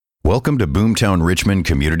Welcome to Boomtown Richmond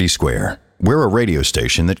Community Square. We're a radio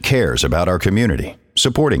station that cares about our community,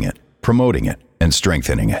 supporting it, promoting it, and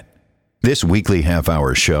strengthening it. This weekly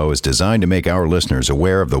half-hour show is designed to make our listeners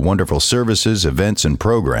aware of the wonderful services, events, and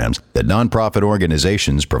programs that nonprofit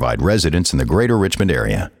organizations provide residents in the greater Richmond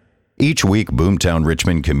area. Each week, Boomtown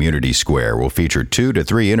Richmond Community Square will feature 2 to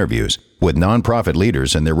 3 interviews with nonprofit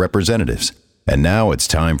leaders and their representatives. And now it's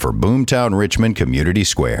time for Boomtown Richmond Community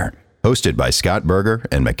Square, hosted by Scott Berger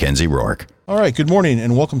and Mackenzie Rourke. All right, good morning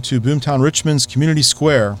and welcome to Boomtown Richmond's Community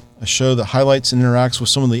Square, a show that highlights and interacts with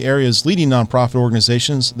some of the area's leading nonprofit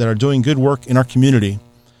organizations that are doing good work in our community.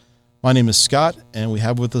 My name is Scott, and we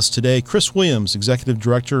have with us today Chris Williams, Executive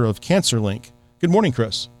Director of CancerLinc. Good morning,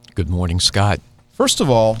 Chris. Good morning, Scott. First of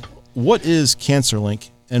all, what is CancerLinc,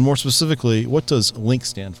 and more specifically, what does LINC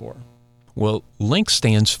stand for? Well, LINC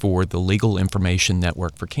stands for the Legal Information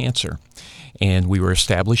Network for Cancer. And we were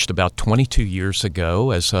established about 22 years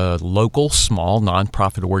ago as a local, small,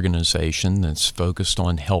 nonprofit organization that's focused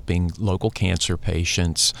on helping local cancer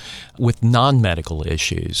patients with non-medical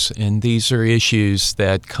issues. And these are issues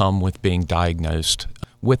that come with being diagnosed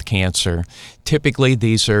with cancer. Typically,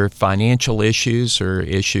 these are financial issues or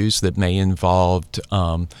issues that may involve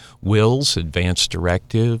wills, advance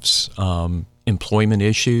directives, employment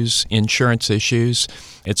issues, insurance issues.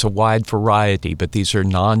 It's a wide variety, but these are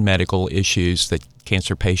non-medical issues that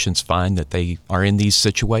cancer patients find that they are in these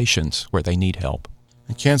situations where they need help.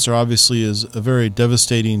 And cancer obviously is a very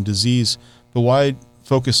devastating disease, but why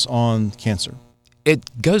focus on cancer?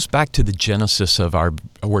 It goes back to the genesis of our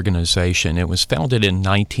organization. It was founded in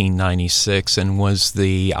 1996 and was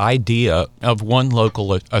the idea of one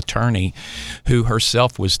local attorney who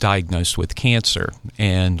herself was diagnosed with cancer.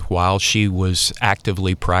 And while she was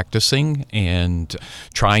actively practicing and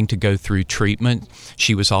trying to go through treatment,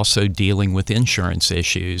 she was also dealing with insurance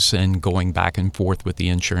issues and going back and forth with the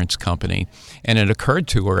insurance company. And it occurred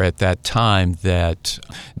to her at that time that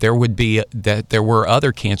there were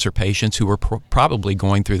other cancer patients who were probably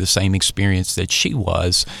going through the same experience that she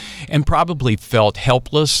was and probably felt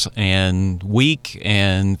helpless and weak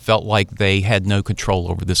and felt like they had no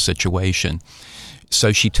control over the situation.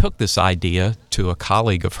 So she took this idea to a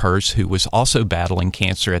colleague of hers who was also battling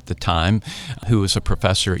cancer at the time, who was a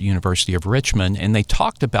professor at University of Richmond, and they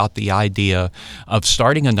talked about the idea of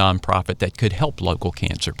starting a nonprofit that could help local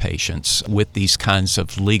cancer patients with these kinds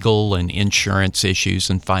of legal and insurance issues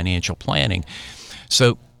and financial planning.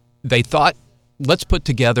 So they thought, let's put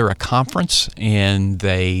together a conference, and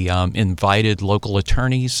they invited local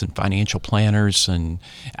attorneys and financial planners and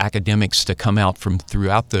academics to come out from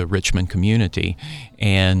throughout the Richmond community,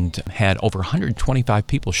 and had over 125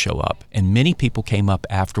 people show up. And many people came up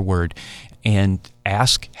afterward and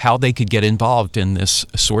asked how they could get involved in this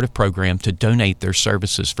sort of program to donate their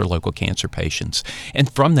services for local cancer patients.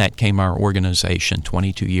 And from that came our organization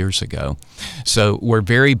 22 years ago. So we're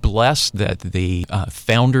very blessed that the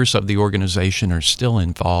founders of the organization are still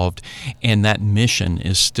involved, and that mission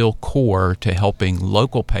is still core to helping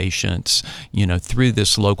local patients, through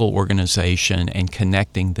this local organization and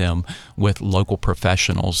connecting them with local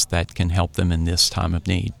professionals that can help them in this time of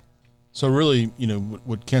need. So really,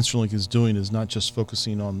 what CancerLinc is doing is not just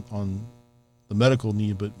focusing on the medical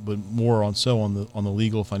need, but more on the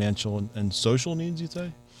legal, financial, and social needs, you'd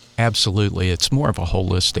say? Absolutely. It's more of a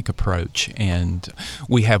holistic approach, and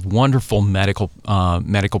we have wonderful medical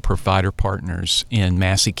provider partners in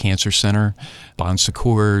Massey Cancer Center, Bon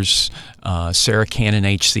Secours, Sarah Cannon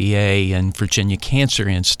HCA, and Virginia Cancer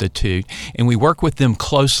Institute, and we work with them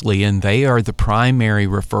closely, and they are the primary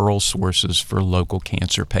referral sources for local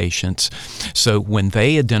cancer patients. So when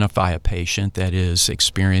they identify a patient that is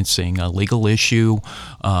experiencing a legal issue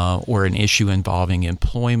or an issue involving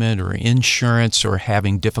employment or insurance or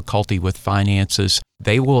having difficulty with finances,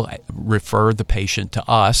 they will refer the patient to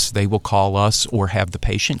us. They will call us or have the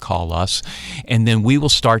patient call us, and then we will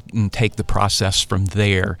start and take the process from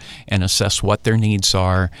there and assess what their needs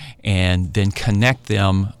are, and then connect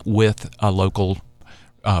them with a local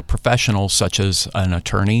professional such as an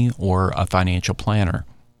attorney or a financial planner.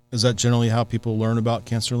 Is that generally how people learn about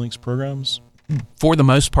CancerLinc's programs? For the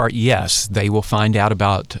most part, yes. They will find out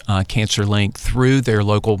about CancerLinc through their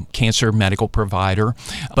local cancer medical provider.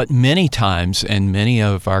 But many times, and many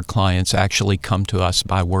of our clients actually come to us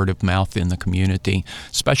by word of mouth in the community,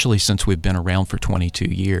 especially since we've been around for 22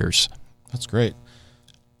 years. That's great.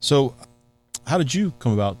 So how did you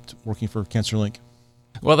come about working for CancerLinc?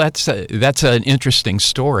 Well, that's an interesting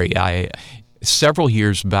story. Several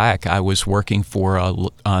years back, I was working for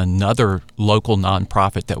another local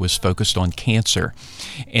nonprofit that was focused on cancer.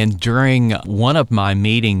 And during one of my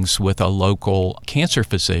meetings with a local cancer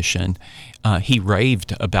physician, he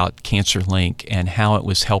raved about CancerLinc and how it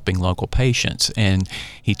was helping local patients. And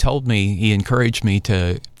he encouraged me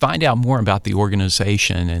to find out more about the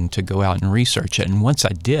organization and to go out and research it. And once I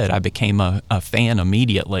did, I became a fan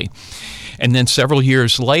immediately. And then several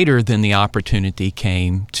years later, then the opportunity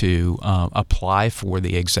came to apply for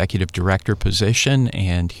the executive director position,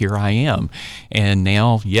 and here I am. And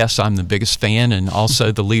now, yes, I'm the biggest fan and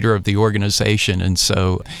also the leader of the organization. And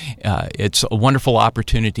so it's a wonderful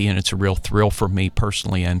opportunity, and it's a real thrill for me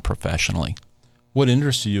personally and professionally. What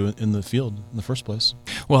interested you in the field in the first place?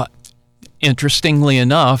 Well, interestingly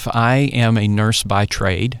enough, I am a nurse by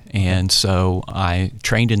trade, and so I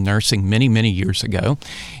trained in nursing many, many years ago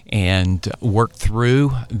and worked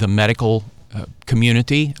through the medical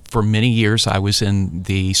community. For many years, I was in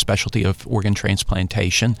the specialty of organ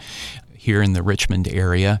transplantation here in the Richmond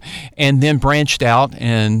area, and then branched out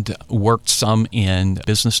and worked some in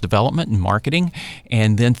business development and marketing,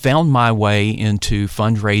 and then found my way into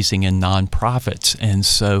fundraising and nonprofits. And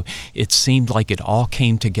so it seemed like it all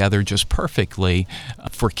came together just perfectly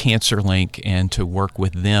for CancerLinc and to work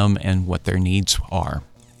with them and what their needs are.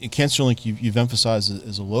 CancerLinc, you've emphasized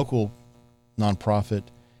as a local nonprofit,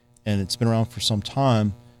 and it's been around for some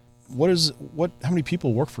time. How many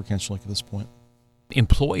people work for CancerLinc at this point?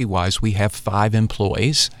 Employee-wise, we have 5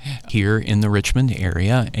 employees here in the Richmond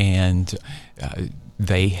area, and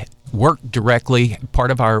they work directly. Part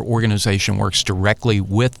of our organization works directly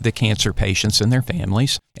with the cancer patients and their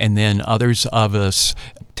families, and then others of us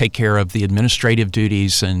take care of the administrative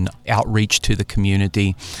duties and outreach to the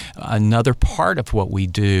community. Another part of what we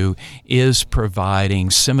do is providing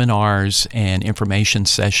seminars and information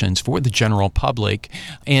sessions for the general public,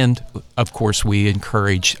 and of course we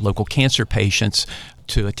encourage local cancer patients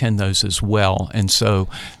to attend those as well. And so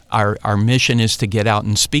our mission is to get out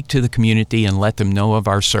and speak to the community and let them know of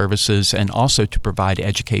our services, and also to provide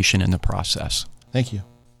education in the process. Thank you.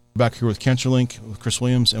 We're back here with CancerLinc with Chris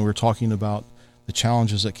Williams, and we're talking about the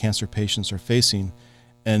challenges that cancer patients are facing.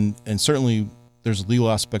 And certainly there's a legal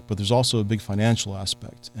aspect, but there's also a big financial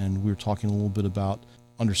aspect. And we were talking a little bit about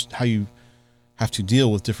how you have to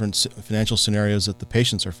deal with different financial scenarios that the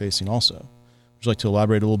patients are facing also. Would you like to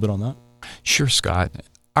elaborate a little bit on that? Sure, Scott.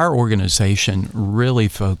 Our organization really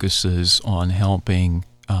focuses on helping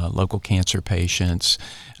local cancer patients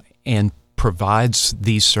and provides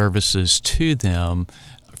these services to them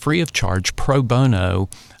free of charge, pro bono,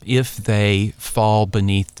 if they fall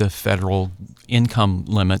beneath the federal income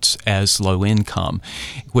limits as low income,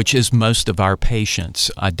 which is most of our patients.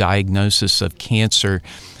 A diagnosis of cancer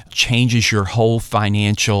changes your whole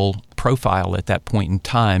financial profile at that point in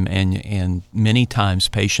time, and many times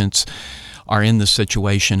patients are in the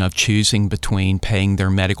situation of choosing between paying their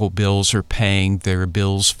medical bills or paying their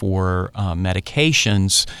bills for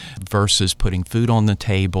medications versus putting food on the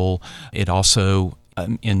table. It also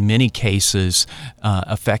in many cases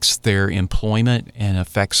affects their employment and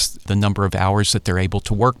affects the number of hours that they're able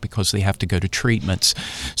to work because they have to go to treatments.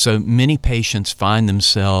 So many patients find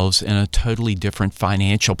themselves in a totally different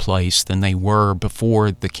financial place than they were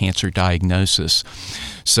before the cancer diagnosis.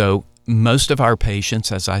 So most of our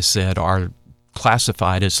patients, as I said, are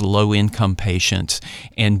classified as low-income patients,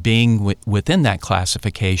 and being within that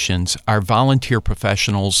classifications, our volunteer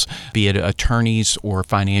professionals, be it attorneys or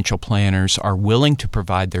financial planners, are willing to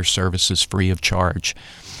provide their services free of charge.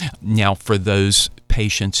 Now, for those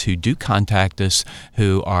patients who do contact us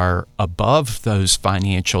who are above those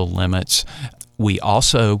financial limits, we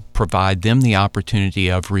also provide them the opportunity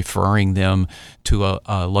of referring them to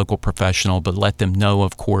a local professional, but let them know,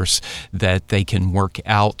 of course, that they can work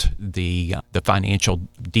out the financial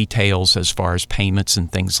details as far as payments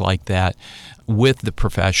and things like that with the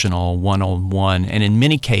professional one-on-one. And in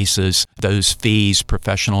many cases, those fees,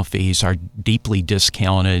 professional fees, are deeply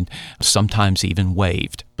discounted, sometimes even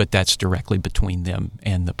waived, but that's directly between them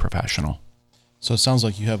and the professional. So it sounds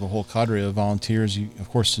like you have a whole cadre of volunteers, of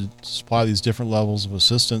course, to supply these different levels of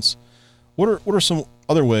assistance. What are some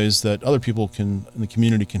other ways that other people in the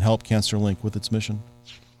community can help CancerLinc with its mission?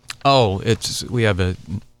 We have a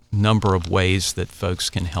number of ways that folks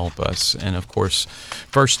can help us. And of course,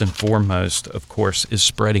 first and foremost, of course, is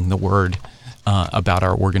spreading the word about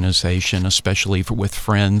our organization, especially with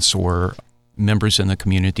friends or members in the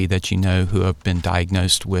community that you know who have been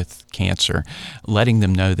diagnosed with cancer, letting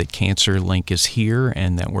them know that CancerLinc is here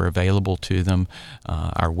and that we're available to them.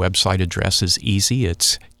 Our website address is easy.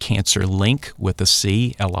 It's CancerLinc with a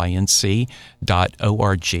C, LINC.org.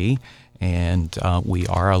 And we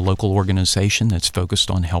are a local organization that's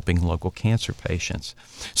focused on helping local cancer patients.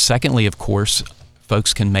 Secondly, of course,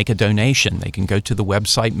 folks can make a donation. They can go to the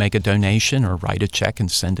website, make a donation, or write a check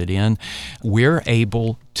and send it in. We're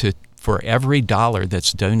able to for every dollar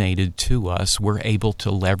that's donated to us, we're able to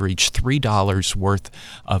leverage $3 worth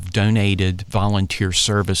of donated volunteer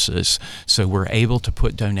services. So we're able to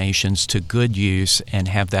put donations to good use and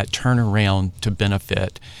have that turnaround to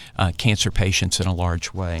benefit cancer patients in a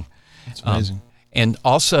large way. That's amazing. And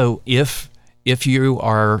also, if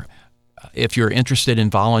you're interested in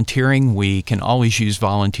volunteering, we can always use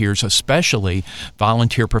volunteers, especially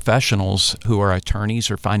volunteer professionals who are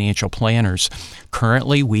attorneys or financial planners.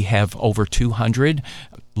 Currently, we have over 200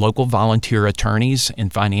 local volunteer attorneys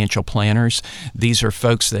and financial planners. These are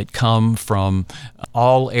folks that come from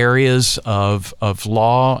all areas of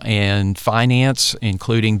law and finance,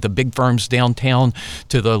 including the big firms downtown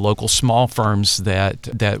to the local small firms that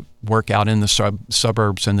work out in the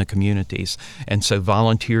suburbs and the communities. And so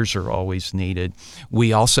volunteers are always needed.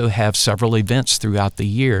 We also have several events throughout the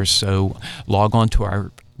year, so log on to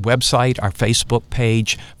our website, our Facebook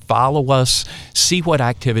page, follow us, see what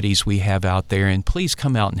activities we have out there, and please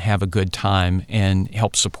come out and have a good time and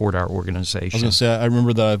help support our organization. I was going to say, I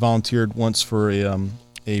remember that I volunteered once for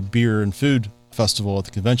a beer and food festival at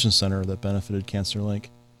the convention center that benefited CancerLinc.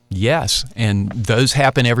 Yes, and those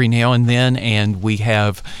happen every now and then, and we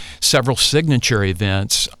have several signature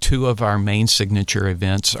events. Two of our main signature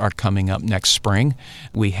events are coming up next spring.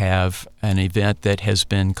 We have an event that has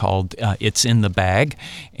been called It's in the Bag,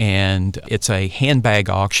 and it's a handbag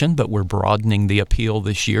auction, but we're broadening the appeal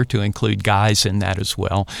this year to include guys in that as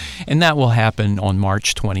well. And that will happen on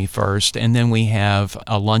March 21st. And then we have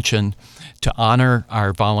a luncheon to honor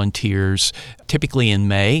our volunteers, typically in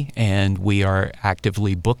May, and we are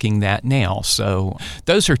actively booking that now. So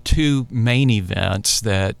those are two main events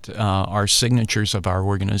that are signatures of our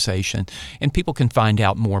organization, and people can find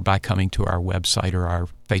out more by coming to our website or our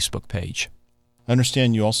Facebook page. I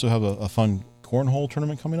understand you also have a fun cornhole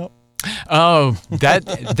tournament coming up? Oh,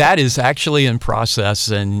 that is actually in process,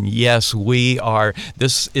 and yes, we are.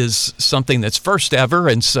 This is something that's first ever,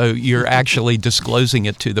 and so you're actually disclosing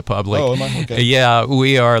it to the public. Oh, am I? Okay. Yeah,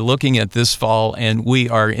 we are looking at this fall, and we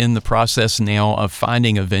are in the process now of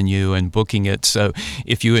finding a venue and booking it. So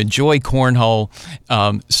if you enjoy cornhole,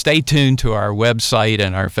 stay tuned to our website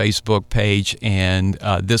and our Facebook page, and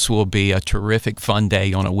this will be a terrific fun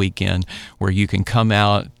day on a weekend where you can come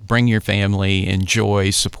out, bring your family, enjoy,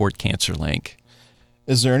 support CancerLinc.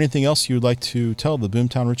 Is there anything else you would like to tell the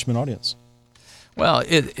Boomtown Richmond audience? Well,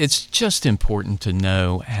 it's just important to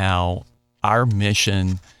know how our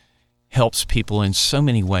mission helps people in so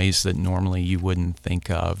many ways that normally you wouldn't think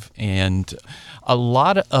of. And a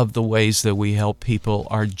lot of the ways that we help people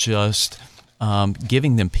are just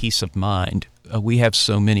giving them peace of mind. We have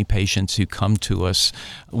so many patients who come to us.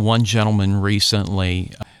 One gentleman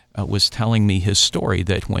recently was telling me his story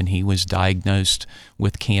that when he was diagnosed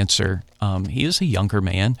with cancer, he is a younger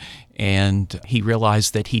man, and he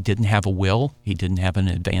realized that he didn't have a will, he didn't have an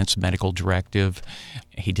advance medical directive,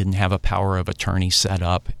 he didn't have a power of attorney set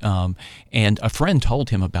up, and a friend told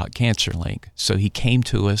him about CancerLinc. So he came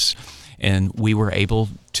to us, and we were able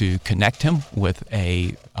to connect him with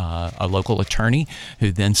a local attorney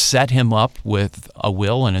who then set him up with a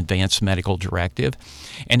will and advanced medical directive.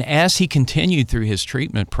 And as he continued through his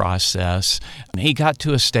treatment process, he got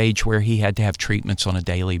to a stage where he had to have treatments on a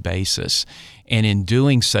daily basis. And in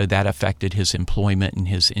doing so, that affected his employment and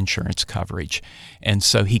his insurance coverage. And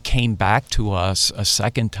so he came back to us a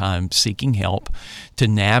second time seeking help to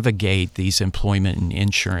navigate these employment and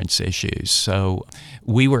insurance issues. So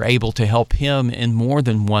we were able to help him in more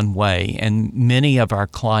than one way. And many of our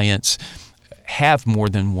clients have more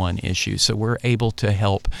than one issue. So we're able to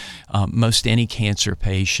help most any cancer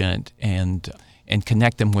patient and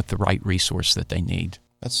connect them with the right resource that they need.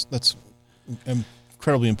 That's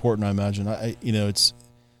incredibly important, I imagine. It's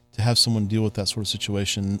to have someone deal with that sort of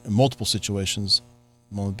situation, multiple situations,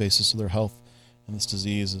 on the basis of their health and this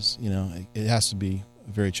disease is, it has to be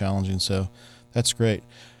very challenging. So that's great.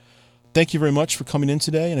 Thank you very much for coming in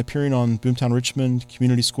today and appearing on Boomtown Richmond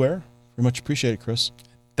Community Square. Very much appreciate it, Chris.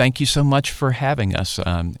 Thank you so much for having us.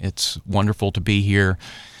 It's wonderful to be here.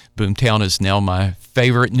 Boomtown is now my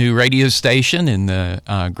favorite new radio station in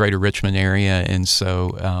the greater Richmond area, and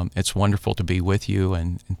so it's wonderful to be with you,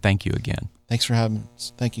 and thank you again. Thanks for having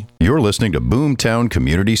us. Thank you. You're listening to Boomtown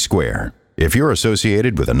Community Square. If you're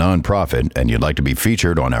associated with a nonprofit and you'd like to be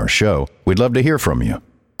featured on our show, we'd love to hear from you.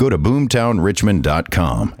 Go to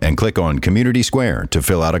boomtownrichmond.com and click on Community Square to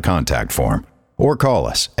fill out a contact form, or call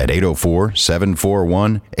us at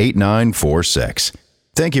 804-741-8946.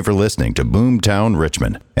 Thank you for listening to Boomtown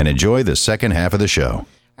Richmond, and enjoy the second half of the show.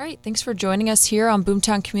 All right, thanks for joining us here on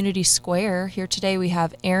Boomtown Community Square. Here today we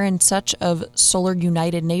have Aaron Such of Solar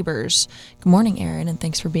United Neighbors. Good morning, Aaron, and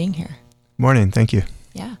thanks for being here. Morning, thank you.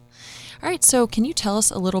 Yeah. All right, so can you tell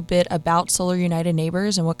us a little bit about Solar United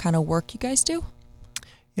Neighbors and what kind of work you guys do?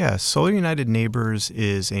 Yeah, Solar United Neighbors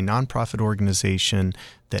is a nonprofit organization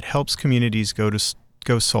that helps communities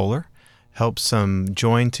go solar, helps them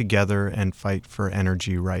join together and fight for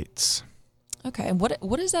energy rights. Okay, and what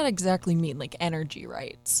does that exactly mean, like energy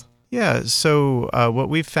rights? Yeah, so what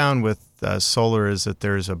we've found with solar is that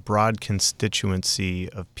there's a broad constituency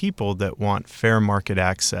of people that want fair market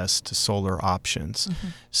access to solar options. Mm-hmm.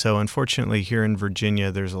 So unfortunately here in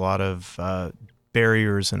Virginia, there's a lot of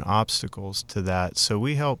barriers and obstacles to that. So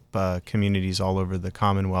we help communities all over the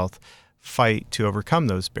Commonwealth fight to overcome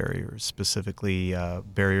those barriers, specifically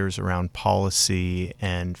barriers around policy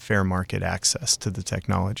and fair market access to the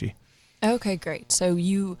technology. Okay, great. So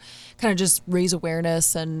you kind of just raise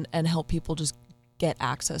awareness and help people just get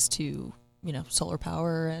access to, solar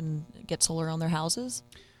power and get solar on their houses?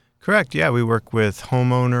 Correct. Yeah, we work with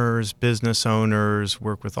homeowners, business owners,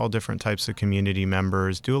 work with all different types of community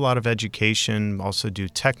members, do a lot of education, also do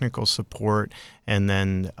technical support, and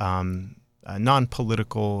then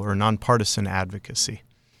non-political or nonpartisan advocacy.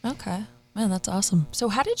 Okay. Man, that's awesome. So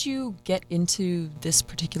how did you get into this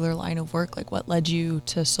particular line of work? Like what led you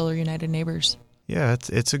to Solar United Neighbors? Yeah,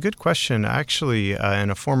 it's a good question. Actually, in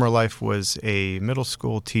a former life was a middle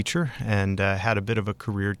school teacher and had a bit of a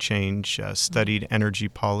career change, studied energy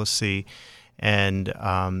policy, and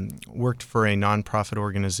worked for a nonprofit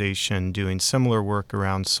organization doing similar work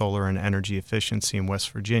around solar and energy efficiency in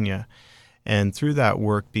West Virginia. And through that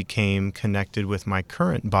work became connected with my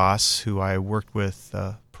current boss, who I worked with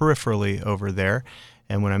peripherally over there.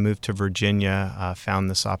 And when I moved to Virginia, found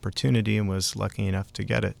this opportunity and was lucky enough to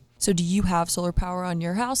get it. So do you have solar power on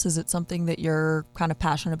your house? Is it something that you're kind of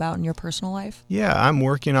passionate about in your personal life? Yeah, I'm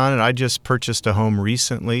working on it. I just purchased a home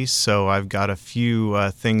recently, so I've got a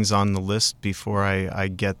few things on the list before I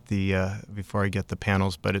get the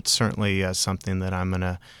panels. But it's certainly something that I'm going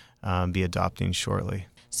to be adopting shortly.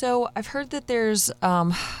 So I've heard that there's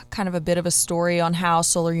kind of a bit of a story on how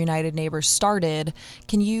Solar United Neighbors started.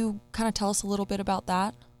 Can you kind of tell us a little bit about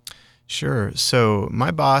that? Sure. So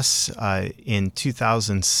my boss in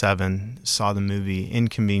 2007 saw the movie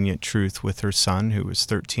Inconvenient Truth with her son, who was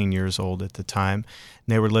 13 years old at the time.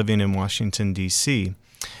 And they were living in Washington, D.C.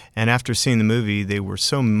 And after seeing the movie, they were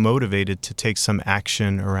so motivated to take some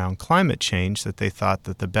action around climate change that they thought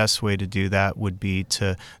that the best way to do that would be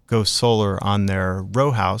to go solar on their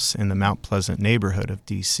row house in the Mount Pleasant neighborhood of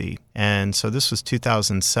D.C. And so this was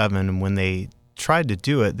 2007, and when they tried to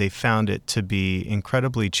do it, they found it to be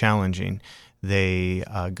incredibly challenging. They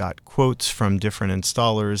got quotes from different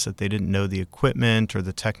installers that they didn't know the equipment or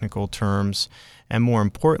the technical terms. And more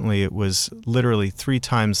importantly, it was literally 3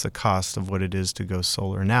 times the cost of what it is to go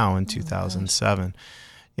solar now in 2007.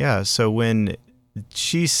 Yeah, so when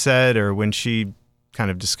she said, or when she kind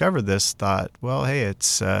of discovered this, thought, well, hey, if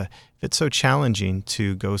it's so challenging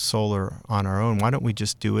to go solar on our own, why don't we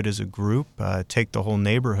just do it as a group, take the whole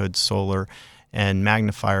neighborhood solar and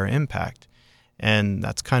magnify our impact? And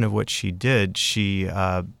that's kind of what she did. She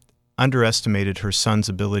underestimated her son's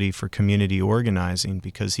ability for community organizing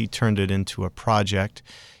because he turned it into a project.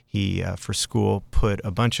 He, for school, put a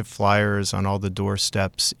bunch of flyers on all the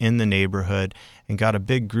doorsteps in the neighborhood and got a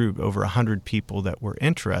big group, over 100 people that were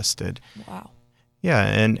interested. Wow. Yeah,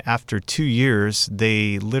 and after 2 years,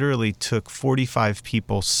 they literally took 45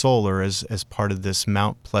 people solar as part of this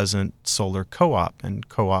Mount Pleasant Solar Co-op, and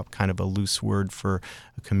co-op kind of a loose word for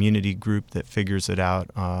a community group that figures it out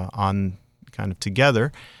on kind of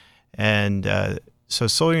together. And so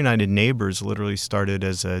Solar United Neighbors literally started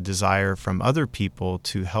as a desire from other people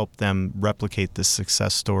to help them replicate this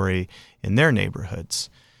success story in their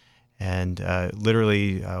neighborhoods. And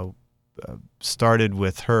literally started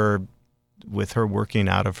with her working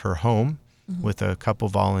out of her home with a couple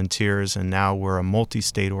volunteers, and now we're a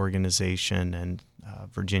multi-state organization, and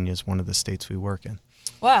Virginia is one of the states we work in.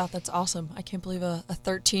 Wow, that's awesome. I can't believe a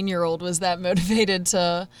 13-year-old was that motivated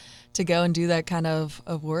to go and do that kind of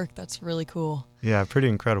work. That's really cool. Yeah, pretty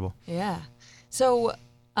incredible. Yeah. So,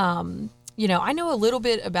 I know a little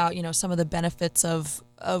bit about, some of the benefits of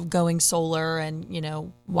going solar and,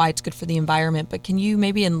 why it's good for the environment, but can you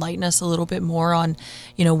maybe enlighten us a little bit more on,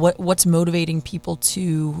 what's motivating people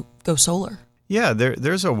to go solar? Yeah,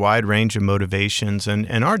 there's a wide range of motivations,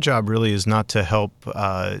 and our job really is not to help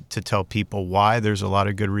to tell people why. There's a lot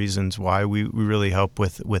of good reasons why. We really help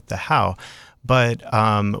with the how. But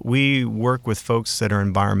we work with folks that are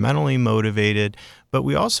environmentally motivated, but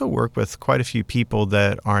we also work with quite a few people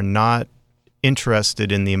that are not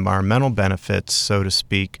interested in the environmental benefits, so to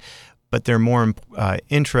speak, but they're more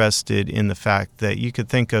interested in the fact that you could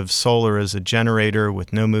think of solar as a generator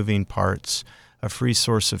with no moving parts, a free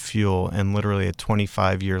source of fuel, and literally a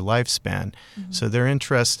 25-year lifespan. So they're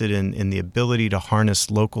interested in the ability to harness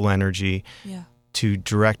local energy to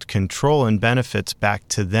direct control and benefits back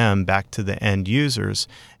to them, back to the end users,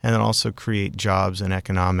 and then also create jobs and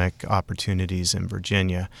economic opportunities in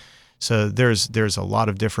Virginia. So there's a lot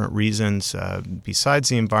of different reasons. Besides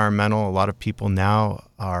the environmental, a lot of people now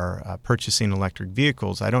are purchasing electric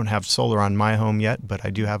vehicles. I don't have solar on my home yet, but I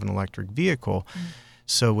do have an electric vehicle.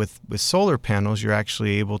 So with solar panels, you're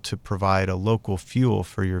actually able to provide a local fuel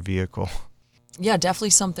for your vehicle. Yeah, definitely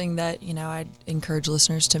something that, I'd encourage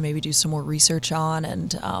listeners to maybe do some more research on.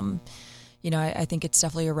 And, I think it's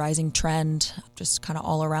definitely a rising trend just kind of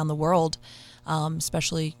all around the world.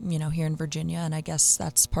 Especially, here in Virginia. And I guess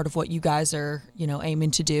that's part of what you guys are,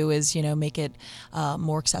 aiming to do is, make it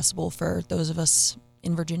more accessible for those of us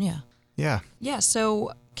in Virginia. Yeah. Yeah.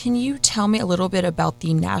 So can you tell me a little bit about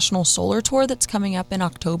the National Solar Tour that's coming up in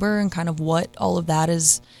October and kind of what all of that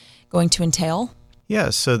is going to entail?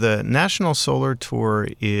 Yeah, so the National Solar Tour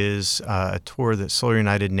is a tour that Solar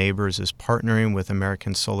United Neighbors is partnering with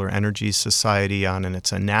American Solar Energy Society on, and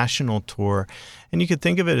it's a national tour. And you could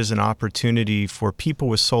think of it as an opportunity for people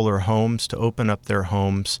with solar homes to open up their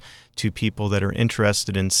homes to people that are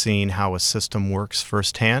interested in seeing how a system works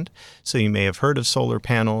firsthand. So you may have heard of solar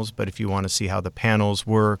panels, but if you want to see how the panels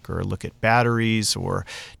work or look at batteries or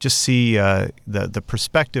just see the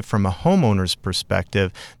perspective from a homeowner's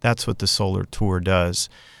perspective, that's what the solar tour does.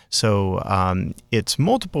 So it's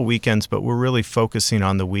multiple weekends, but we're really focusing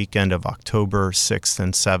on the weekend of October 6th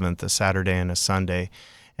and 7th, a Saturday and a Sunday.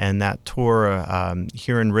 And that tour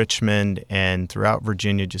here in Richmond and throughout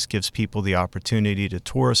Virginia just gives people the opportunity to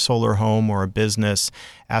tour a solar home or a business,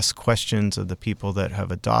 ask questions of the people that have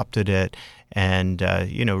adopted it, and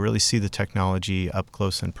really see the technology up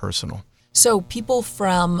close and personal. So people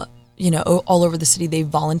from all over the city, they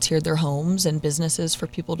volunteered their homes and businesses for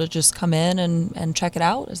people to just come in and check it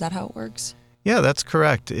out. Is that how it works? Yeah, that's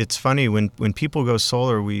correct. It's funny, when people go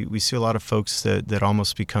solar, we see a lot of folks that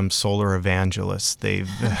almost become solar evangelists.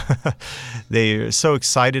 They're so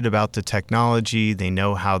excited about the technology. They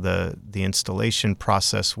know how the installation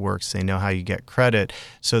process works. They know how you get credit.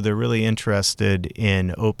 So they're really interested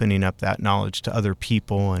in opening up that knowledge to other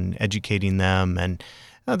people and educating them. And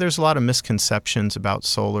there's a lot of misconceptions about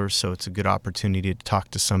solar, so it's a good opportunity to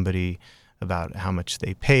talk to somebody about how much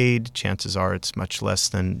they paid. Chances are it's much less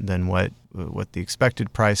than what the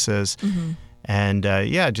expected price is. Mm-hmm. And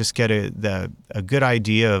just get a good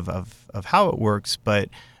idea of how it works, but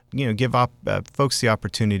give folks the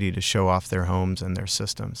opportunity to show off their homes and their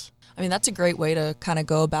systems. I mean, that's a great way to kind of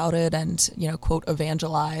go about it and, quote,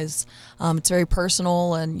 evangelize. It's very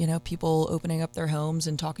personal and, people opening up their homes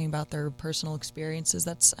and talking about their personal experiences.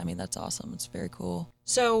 That's awesome. It's very cool.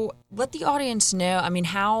 So let the audience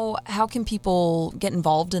know, how can people get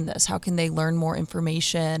involved in this? How can they learn more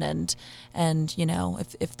information and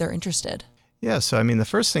if they're interested? Yeah, so the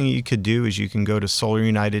first thing you could do is you can go to Solar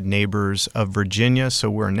United Neighbors of Virginia. So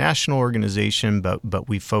we're a national organization, but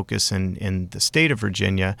we focus in the state of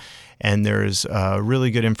Virginia, and there's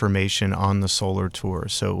really good information on the solar tour.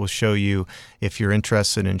 So it will show you if you're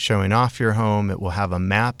interested in showing off your home. It will have a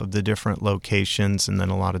map of the different locations and then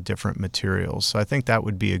a lot of different materials. So I think that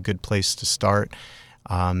would be a good place to start.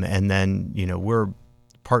 And then, we're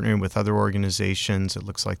partnering with other organizations. It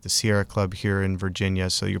looks like the Sierra Club here in Virginia.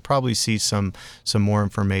 So you'll probably see some more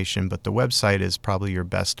information, but the website is probably your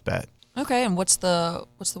best bet. Okay, and what's the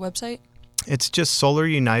website? It's just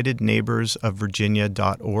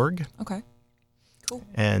solarunitedneighborsofvirginia.org. Okay, cool.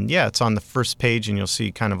 And it's on the first page, and you'll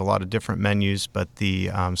see kind of a lot of different menus, but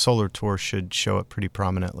the solar tour should show it pretty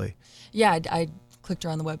prominently. Yeah, I clicked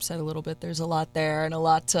around the website a little bit. There's a lot there and a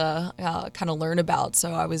lot to kind of learn about.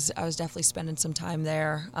 So I was definitely spending some time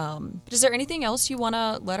there. But is there anything else you want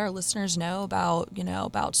to let our listeners know about,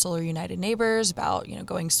 about Solar United Neighbors, about,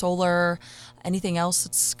 going solar, anything else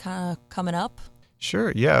that's kind of coming up?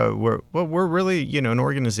 Sure. Yeah. We're really, an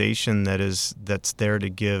organization that's there to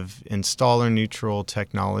give installer neutral,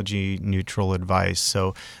 technology neutral advice.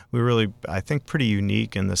 So we're really, I think, pretty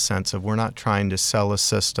unique in the sense of we're not trying to sell a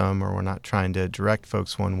system or we're not trying to direct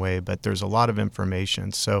folks one way, but there's a lot of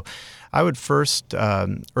information. So I would first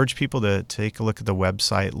urge people to take a look at the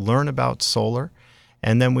website, learn about solar.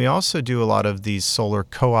 And then we also do a lot of these solar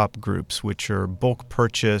co-op groups, which are bulk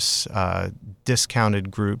purchase, discounted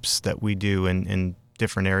groups that we do in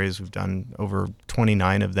different areas. We've done over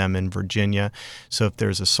 29 of them in Virginia. So if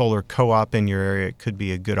there's a solar co-op in your area, it could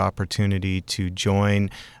be a good opportunity to join,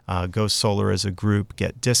 go solar as a group,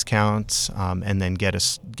 get discounts, and then get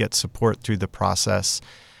support through the process.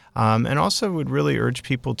 And also would really urge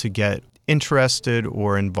people to get interested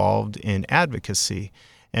or involved in advocacy.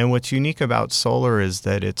 And what's unique about solar is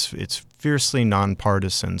that it's fiercely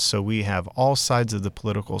nonpartisan. So we have all sides of the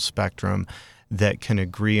political spectrum that can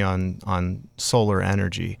agree on solar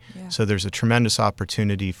energy. Yeah. So there's a tremendous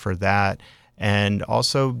opportunity for that. And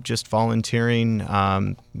also just volunteering,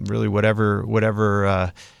 really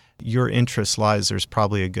whatever your interest lies, there's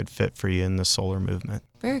probably a good fit for you in the solar movement.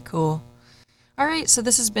 Very cool. All right, so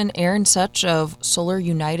this has been Aaron Such of Solar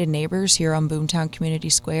United Neighbors here on Boomtown Community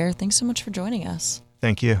Square. Thanks so much for joining us.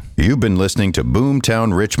 Thank you. You've been listening to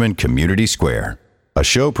Boomtown Richmond Community Square, a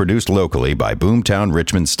show produced locally by Boomtown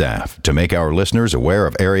Richmond staff to make our listeners aware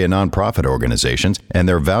of area nonprofit organizations and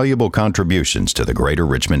their valuable contributions to the greater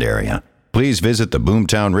Richmond area. Please visit the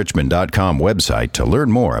boomtownrichmond.com website to learn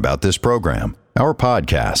more about this program, our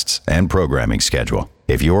podcasts, and programming schedule.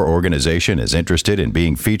 If your organization is interested in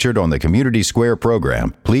being featured on the Community Square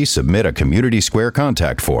program, please submit a Community Square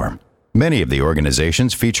contact form. Many of the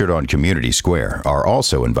organizations featured on Community Square are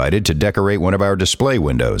also invited to decorate one of our display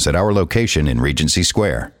windows at our location in Regency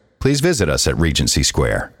Square. Please visit us at Regency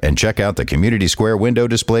Square and check out the Community Square window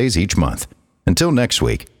displays each month. Until next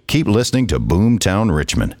week, keep listening to Boomtown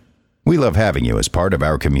Richmond. We love having you as part of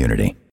our community.